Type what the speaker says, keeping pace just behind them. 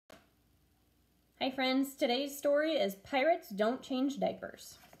Hi friends, today's story is Pirates Don't Change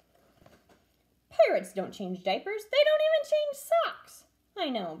Diapers. Pirates don't change diapers, they don't even change socks. I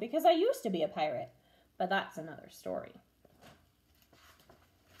know, because I used to be a pirate, but that's another story.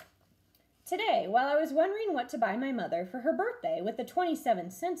 Today, while I was wondering what to buy my mother for her birthday with the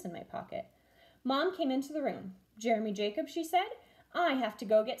 27 cents in my pocket, Mom came into the room. "Jeremy Jacob," she said, "I have to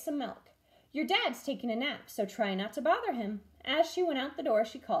go get some milk. Your dad's taking a nap, so try not to bother him." As she went out the door,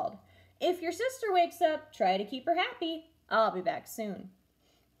 she called, "If your sister wakes up, try to keep her happy. I'll be back soon."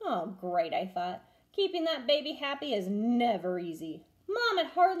 Oh, great, I thought. Keeping that baby happy is never easy. Mom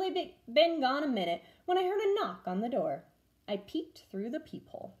had hardly been gone a minute when I heard a knock on the door. I peeked through the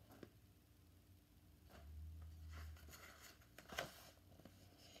peephole.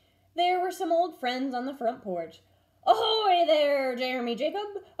 There were some old friends on the front porch. "Ahoy there, Jeremy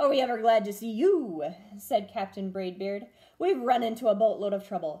Jacob! Are we ever glad to see you?" said Captain Braidbeard. "We've run into a boatload of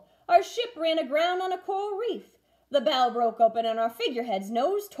trouble. Our ship ran aground on a coral reef. The bow broke open and our figurehead's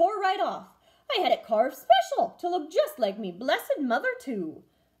nose tore right off. I had it carved special to look just like me blessed mother, too."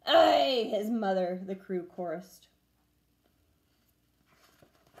 "Aye, his mother," the crew chorused.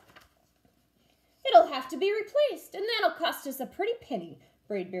 "It'll have to be replaced, and that'll cost us a pretty penny,"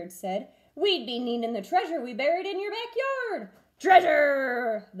 Braidbeard said. "We'd be needing the treasure we buried in your backyard."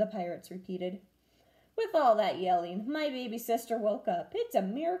 "Treasure!" the pirates repeated. With all that yelling, my baby sister woke up. It's a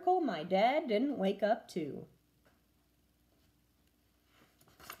miracle my dad didn't wake up too.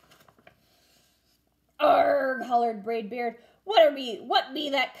 "Arrgh!" hollered Braidbeard. What be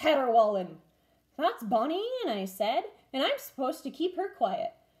that caterwauling?" "That's Bonnie Ann," I said, "and I'm supposed to keep her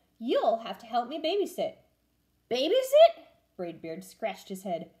quiet. You'll have to help me babysit." "Babysit?" Braidbeard scratched his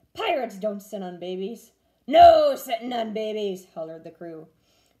head. "Pirates don't sit on babies." "No sitting on babies," hollered the crew.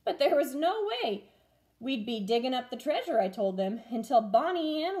 But there was no way we'd be digging up the treasure, I told them, until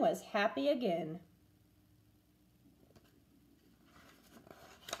Bonnie Ann was happy again.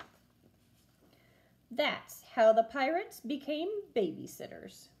 That's how the pirates became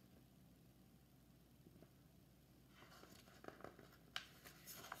babysitters.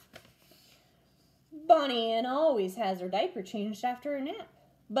 Bonnie Ann always has her diaper changed after a nap,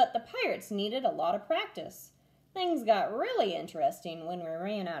 but the pirates needed a lot of practice. Things got really interesting when we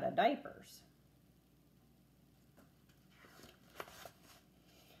ran out of diapers.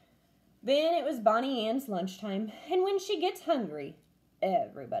 Then it was Bonnie Ann's lunchtime, and when she gets hungry,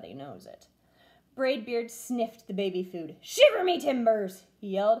 everybody knows it. Braidbeard sniffed the baby food. "Shiver me timbers!" he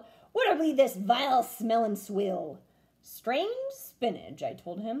yelled. "What'll be this vile-smelling swill?" "Strange spinach," I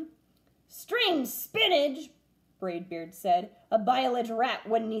told him. "Strange spinach," Braidbeard said. "A bile-edged rat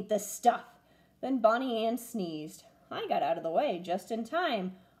wouldn't eat this stuff." Then Bonnie Ann sneezed. I got out of the way just in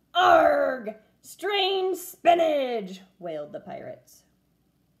time. "Arrgh! Strange spinach!" wailed the pirates.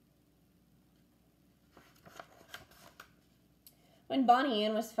 When Bonnie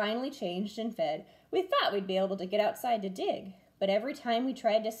Ann was finally changed and fed, we thought we'd be able to get outside to dig, but every time we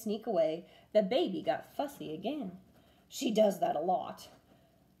tried to sneak away, the baby got fussy again. She does that a lot.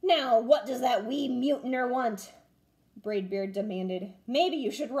 "Now, what does that wee mutiner want?" Braidbeard demanded. "Maybe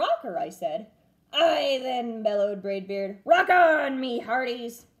you should rock her," I said. "Aye, then," bellowed Braidbeard. "Rock on, me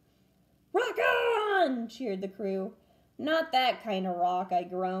hearties!" "Rock on!" cheered the crew. "Not that kind of rock," I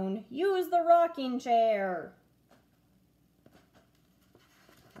groaned. "Use the rocking chair."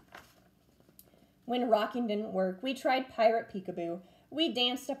 When rocking didn't work, we tried pirate peekaboo. We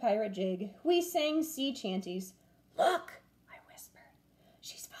danced a pirate jig. We sang sea chanties. "Look," I whispered.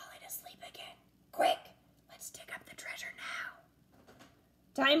 "She's falling asleep again. Quick, let's dig up the treasure now."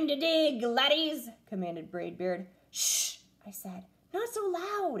 "Time to dig, laddies," commanded Braidbeard. "Shh," I said. "Not so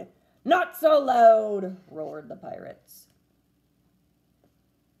loud." "Not so loud," roared the pirates.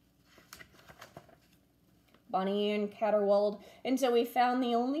 Bonnie Ann caterwauled until we found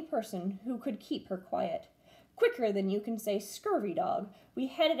the only person who could keep her quiet. Quicker than you can say scurvy dog, we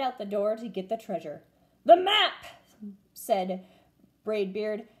headed out the door to get the treasure. "The map," said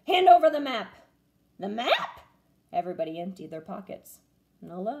Braidbeard. "Hand over the map." "The map?" Everybody emptied their pockets.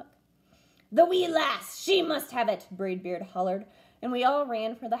 No luck. "The wee lass, she must have it," Braidbeard hollered, and we all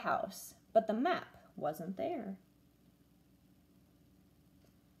ran for the house, but the map wasn't there.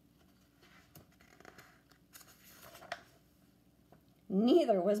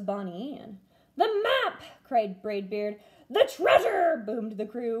 Neither was Bonnie Ann. "The map!" cried Braidbeard. "The treasure!" boomed the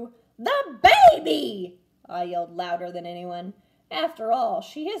crew. "The baby!" I yelled louder than anyone. After all,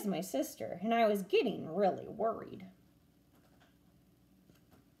 she is my sister, and I was getting really worried.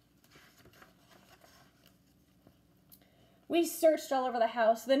 We searched all over the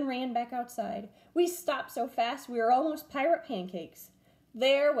house, then ran back outside. We stopped so fast we were almost pirate pancakes.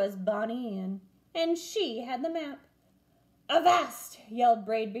 There was Bonnie Ann. and she had the map. "Avast!" yelled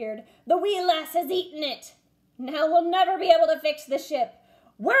Braidbeard. "The wee lass has eaten it! Now we'll never be able to fix the ship!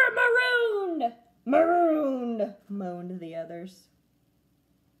 We're marooned!" "Marooned!" moaned the others.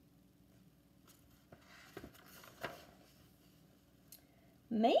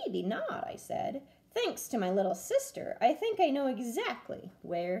 "Maybe not," I said. "Thanks to my little sister, I think I know exactly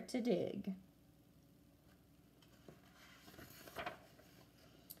where to dig."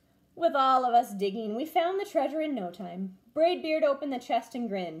 With all of us digging, we found the treasure in no time. Braidbeard opened the chest and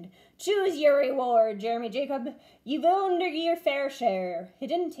grinned. "Choose your reward, Jeremy Jacob. You've earned your fair share." It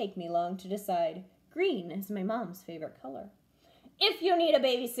didn't take me long to decide. Green is my mom's favorite color. "If you need a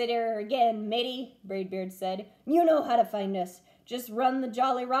babysitter again, matey," Braidbeard said, "you know how to find us. Just run the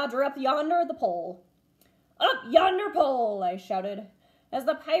Jolly Roger up yonder the pole." "Up yonder pole!" I shouted. As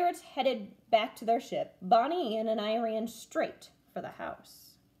the pirates headed back to their ship, Bonnie, Ann, and I ran straight for the house.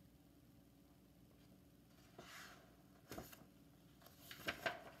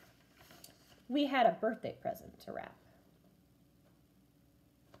 We had a birthday present to wrap.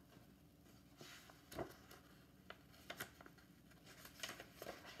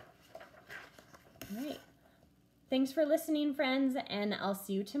 All right. Thanks for listening, friends, and I'll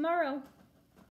see you tomorrow.